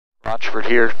Rochfort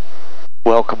here.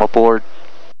 Welcome aboard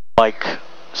Mike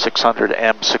 600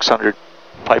 M600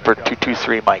 Piper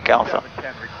 223 Mike Alpha.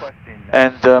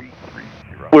 And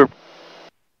we're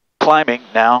climbing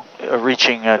now,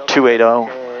 reaching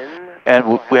 280,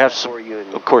 and we have some,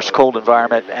 of course, cold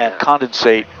environment and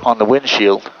condensate on the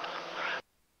windshield.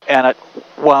 And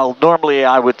while normally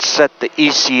I would set the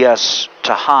ECS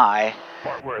to high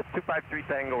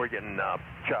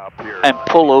and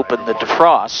pull open the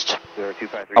defrost,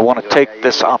 I want to take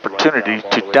this opportunity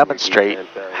to demonstrate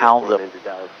how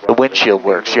the windshield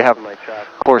works. You have,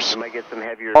 of course,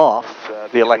 off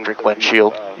the electric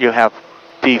windshield, you have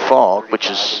defog, which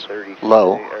is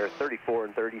low,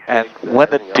 and when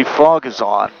the defog is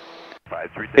on,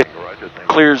 it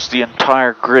clears the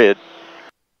entire grid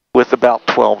with about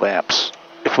 12 amps.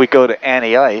 If we go to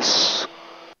anti-ice,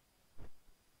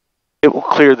 it will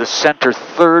clear the center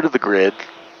third of the grid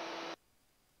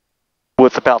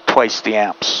with about twice the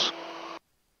amps.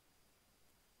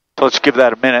 So let's give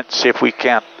that a minute, see if we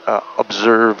can't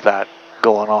observe that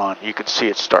going on. You can see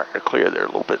it starting to clear there a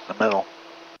little bit in the middle.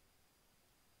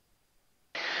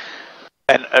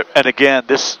 And again,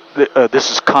 this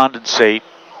is condensate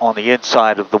on the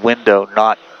inside of the window,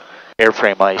 not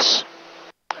airframe ice.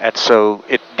 And so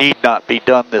it need not be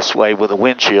done this way with a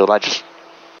windshield. I just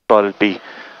thought it'd be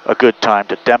a good time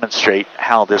to demonstrate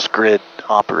how this grid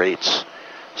operates.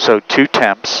 So two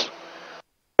temps,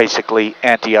 basically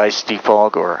anti-ice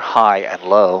defog or high and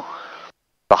low.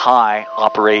 The high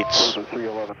operates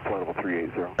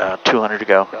 200 to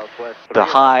go. The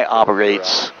high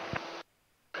operates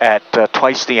at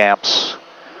twice the amps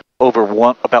over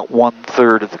about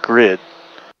 1/3 of the grid,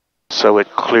 so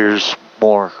it clears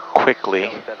more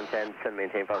quickly.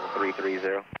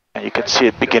 And you can see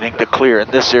it beginning to clear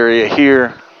in this area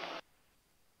here.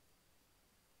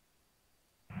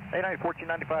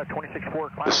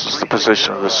 This is the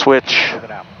position of the switch.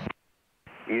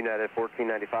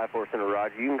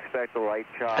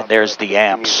 And there's the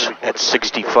amps at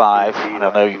 65. I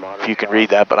don't know if you can read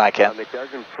that, but I can.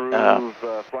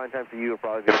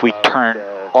 If we turn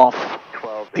off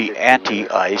the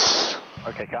anti-ice,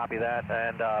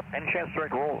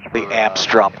 the amps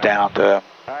drop down to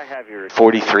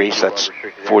 43, so that's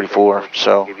 44.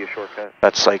 So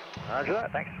that's like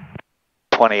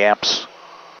 20 amps.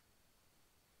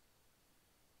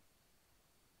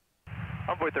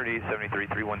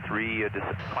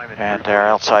 And our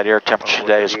outside air temperature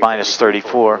today is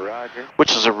 -34,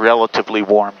 which is a relatively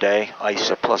warm day.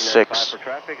 Ice at +6.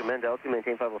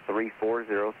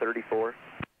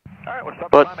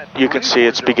 But you can see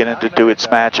it's beginning to do its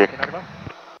magic.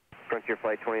 Frontier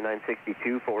Flight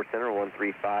 2962, forward center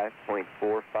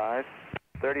 135.45.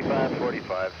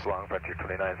 3545, long Frontier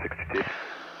 2962.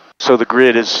 So the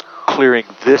grid is clearing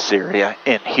this area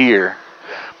in here,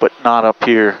 but not up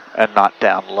here and not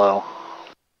down low.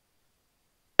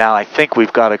 Now I think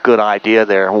we've got a good idea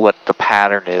there what the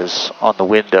pattern is on the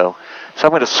window. So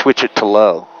I'm going to switch it to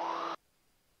low,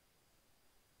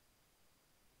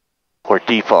 or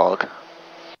defog.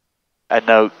 And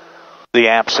note the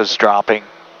amps is dropping,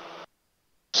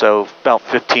 so about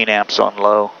 15 amps on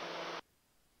low.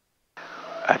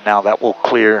 And now that will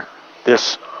clear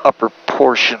this upper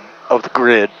portion of the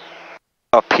grid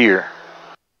up here.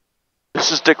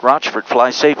 This is Dick Rochfort.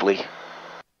 Fly safely.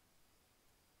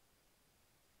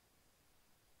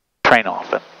 Train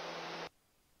often.